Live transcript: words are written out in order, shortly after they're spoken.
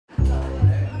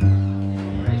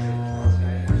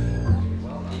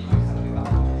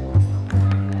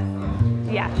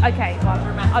Okay, well,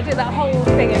 I'll do that whole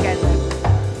thing again.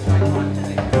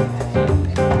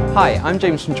 Hi, I'm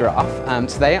James from Giraffe.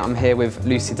 Today I'm here with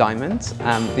Lucy Diamond,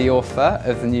 the author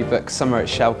of the new book Summer at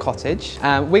Shell Cottage.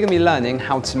 We're going to be learning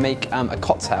how to make a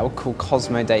cocktail called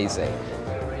Cosmo Daisy.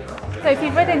 So if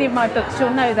you've read any of my books, you'll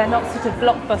know they're not sort of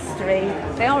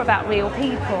blockbustery. They are about real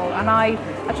people, and I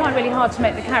try really hard to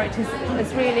make the characters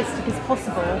as realistic as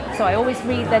possible. So I always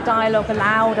read their dialogue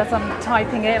aloud as I'm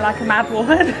typing it like a mad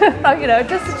woman, you know,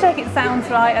 just to check it sounds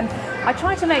right. And I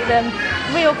try to make them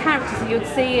real characters that you'd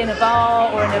see in a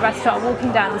bar or in a restaurant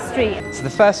walking down the street. So the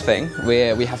first thing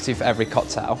we have to do for every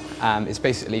cocktail is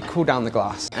basically cool down the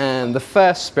glass. And the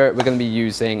first spirit we're going to be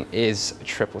using is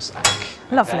triple sec.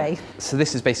 Lovely. Okay. So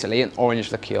this is basically an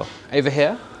orange liqueur. Over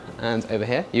here and over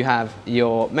here you have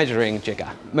your measuring jigger.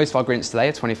 Most of our ingredients today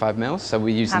are 25 mils, so we're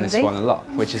using this one a lot,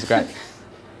 which is great.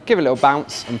 Give it a little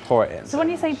bounce and pour it in. So when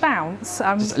you say bounce,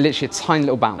 just literally a tiny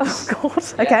little bounce. Oh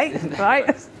God, okay, right.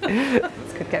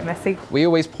 This could get messy. We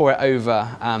always pour it over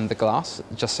the glass,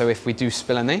 just so if we do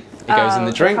spill any, it goes in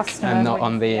the drink and not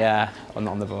on the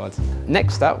on the board.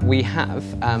 Next up, we have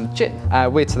gin.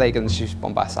 We're today going to choose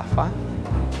Bombay Sapphire.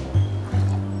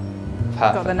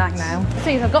 I've got the knack now.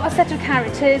 So I've got a set of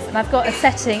characters and I've got a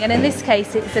setting, and in this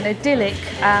case it's an idyllic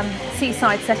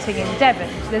seaside setting in Devon.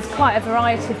 So there's quite a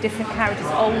variety of different characters,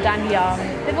 old and young.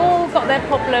 They've all got their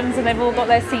problems and they've all got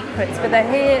their secrets, but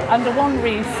they're here under one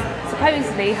roof,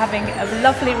 supposedly having a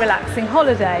lovely relaxing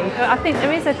holiday. But I think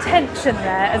there is a tension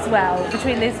there as well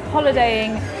between this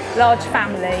holidaying large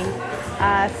family,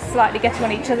 slightly getting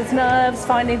on each other's nerves,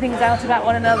 finding things out about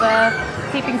one another,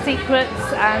 keeping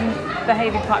secrets and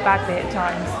behaving quite badly at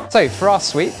times. So for our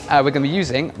sweet, we're going to be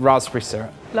using raspberry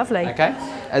syrup. Lovely. Okay,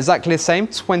 exactly the same,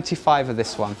 25 of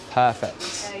this one.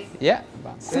 Perfect. Yeah.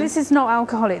 So this is not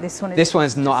alcoholic, this one is? This one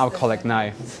is not alcoholic,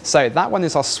 no. So that one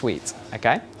is our sweet,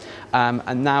 okay?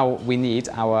 And now we need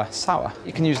our sour.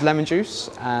 You can use lemon juice,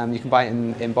 you can buy it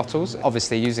in bottles.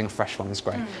 Obviously using a fresh one is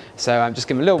great. So just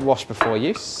give them a little wash before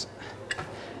use.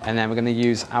 And then we're going to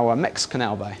use our Mexican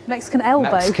elbow. Mexican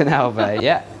elbow? Mexican elbow,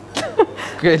 yeah.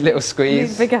 Good little squeeze.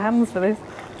 Need bigger hands for this.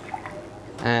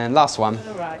 And last one.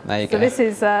 Right. There you go. So this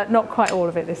is not quite all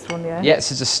of it, this one, yeah? Yeah,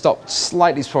 so just stop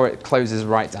slightly before it closes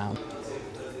right down.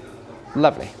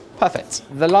 Lovely. Perfect.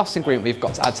 The last ingredient we've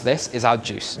got to add to this is our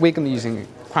juice. We're going to be using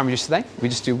cranberry juice today. We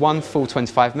just do one full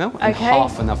 25 ml and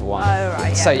half another one. Oh, right,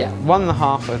 yeah. So yeah,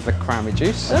 1.5 of the cranberry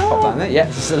juice. Pop that in there. Yeah,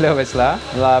 just a little bit slower.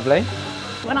 Lovely.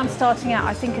 When I'm starting out,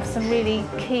 I think of some really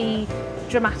key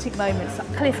dramatic moments, like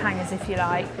cliffhangers if you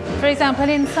like. For example,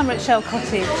 in Summer at Shell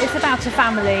Cottage, it's about a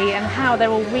family and how they're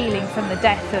all reeling from the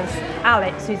death of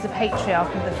Alex, who's the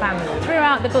patriarch of the family.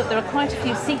 Throughout the book there are quite a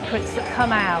few secrets that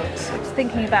come out. Just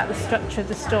thinking about the structure of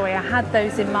the story, I had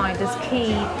those in mind as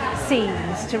key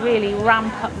scenes to really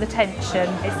ramp up the tension.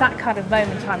 It's that kind of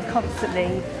moment I'm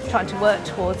constantly trying to work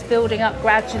towards, building up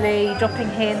gradually, dropping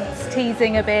hints,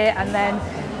 teasing a bit, and then,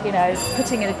 you know,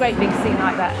 putting in a great big scene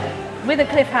like that with a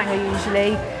cliffhanger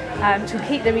usually, to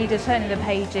keep the reader turning the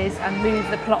pages and move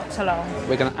the plot along.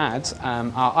 We're going to add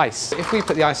our ice. If we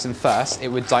put the ice in first, it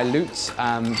would dilute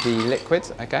the liquid,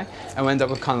 okay, and we end up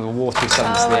with kind of a watery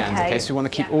substance at the end, okay, so we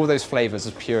want to keep all those flavours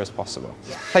as pure as possible.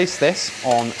 Place this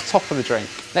on top of the drink.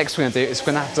 Next we're going to do is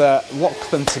we're going to have to lock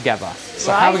them together.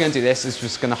 So how we're going to do this is we're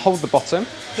just going to hold the bottom,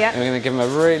 and we're going to give them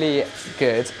a really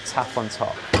good tap on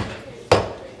top.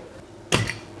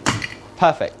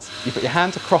 Perfect. You put your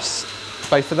hand across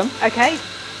both of them. Okay.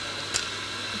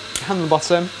 Hand on the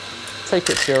bottom, take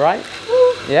it to your right.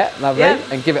 Woo. Yeah, lovely.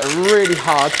 Yep. And give it a really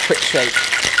hard, quick shake.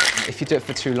 If you do it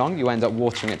for too long, you end up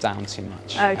watering it down too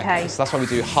much. Okay. So that's why we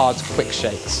do hard, quick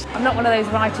shakes. I'm not one of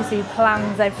those writers who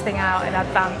plans everything out in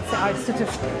advance. I sort of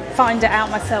find it out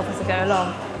myself as I go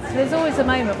along. So there's always a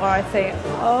moment where I think,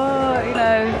 oh, you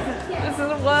know, this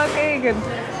isn't working.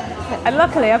 And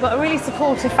luckily I've got a really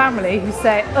supportive family who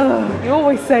say, oh, you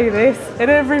always say this in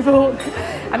every book.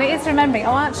 And it is remembering,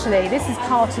 oh actually, this is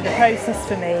part of the process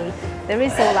for me. There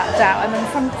is all that doubt, and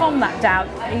then from that doubt,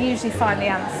 I usually find the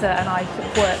answer and I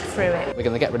work through it. We're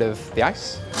going to get rid of the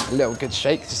ice, a little good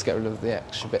shake, just get rid of the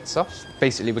extra bits off.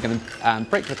 Basically we're going to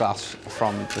break the glass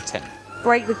from the tin.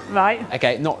 Break the, right.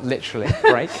 Okay, not literally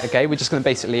break, okay, we're just going to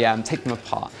basically take them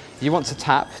apart. You want to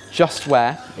tap just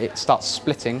where it starts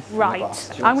splitting. Right,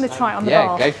 I'm going to try it on the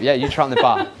bar. Yeah, you try on the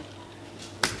bar.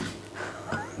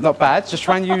 Not bad, just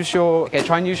try and use your,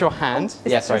 hand.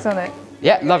 Yeah, sorry. On it.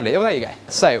 Yeah, lovely, oh there you go.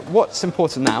 So what's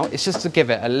important now is just to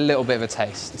give it a little bit of a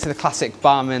taste. It's the classic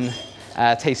barman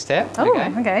taste here,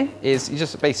 okay. Is you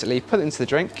just basically put it into the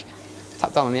drink,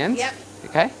 tap down on the end,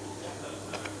 okay,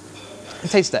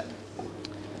 and taste it.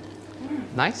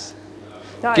 Nice.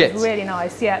 That Good. is really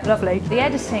nice, yeah, lovely. The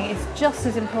editing is just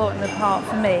as important a part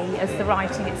for me as the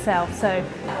writing itself. So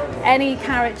any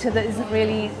character that isn't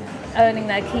really earning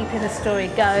their keep in the story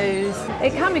goes.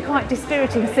 It can be quite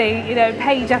dispiriting to see, you know,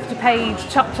 page after page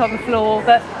chucked on the floor,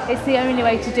 but it's the only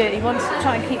way to do it. You want to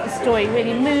try and keep the story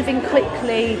really moving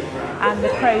quickly and the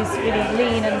prose really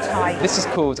lean and tight. This is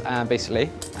called basically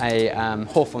a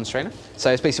Hawthorne strainer.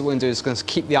 So it's basically what we're going to do is going to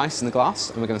keep the ice in the glass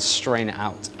and we're going to strain it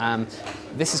out.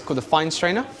 This is called a fine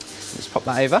strainer. Let's pop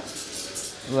that over.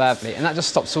 Lovely, and that just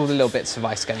stops all the little bits of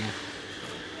ice getting in.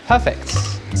 Perfect.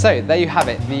 So there you have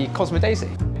it, the Cosmo Daisy.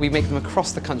 We make them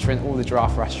across the country in all the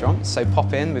giraffe restaurants, so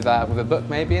pop in with a book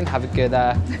maybe and have a good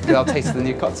old taste of the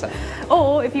new cocktail.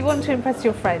 Or if you want to impress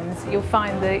your friends, you'll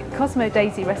find the Cosmo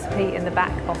Daisy recipe in the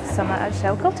back of Summer at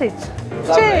Shell Cottage.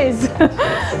 Lovely. Cheers!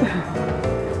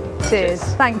 Cheers,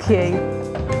 thank you.